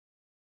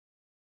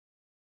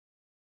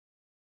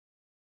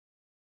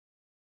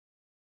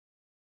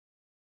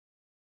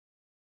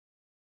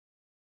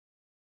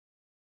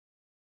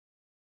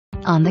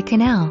on the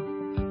canal,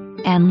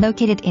 and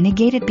located in a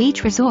gated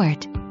beach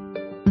resort,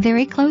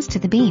 very close to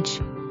the beach.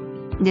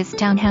 This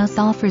townhouse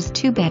offers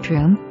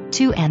 2-bedroom,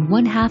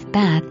 2.5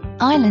 bath,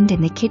 island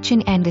in the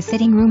kitchen and a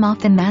sitting room off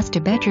the master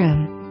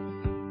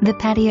bedroom. The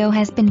patio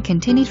has been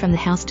continued from the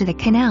house to the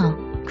canal,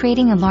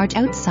 creating a large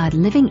outside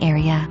living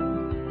area.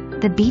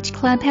 The beach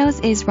clubhouse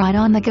is right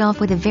on the Gulf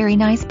with a very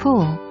nice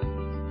pool.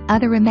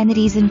 Other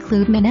amenities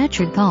include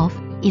miniature golf,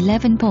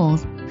 11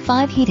 poles,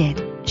 5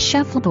 heated,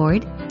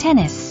 shuffleboard,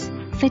 tennis,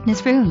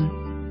 fitness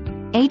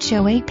room.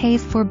 HOA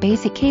pays for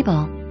basic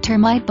cable,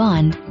 termite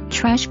bond,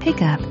 trash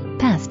pickup,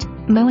 pest,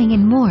 mowing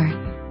and more.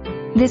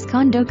 This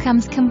condo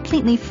comes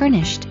completely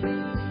furnished.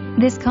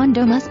 This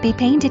condo must be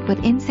painted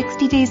within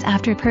 60 days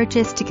after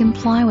purchase to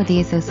comply with the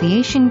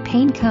association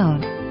paint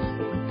code.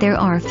 There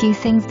are a few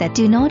things that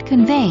do not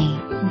convey: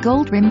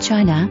 gold rim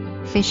china,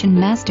 fish in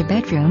master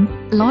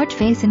bedroom, large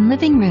vase in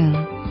living room.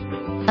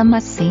 A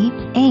must-see,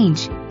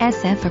 age,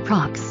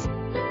 s.f.approx.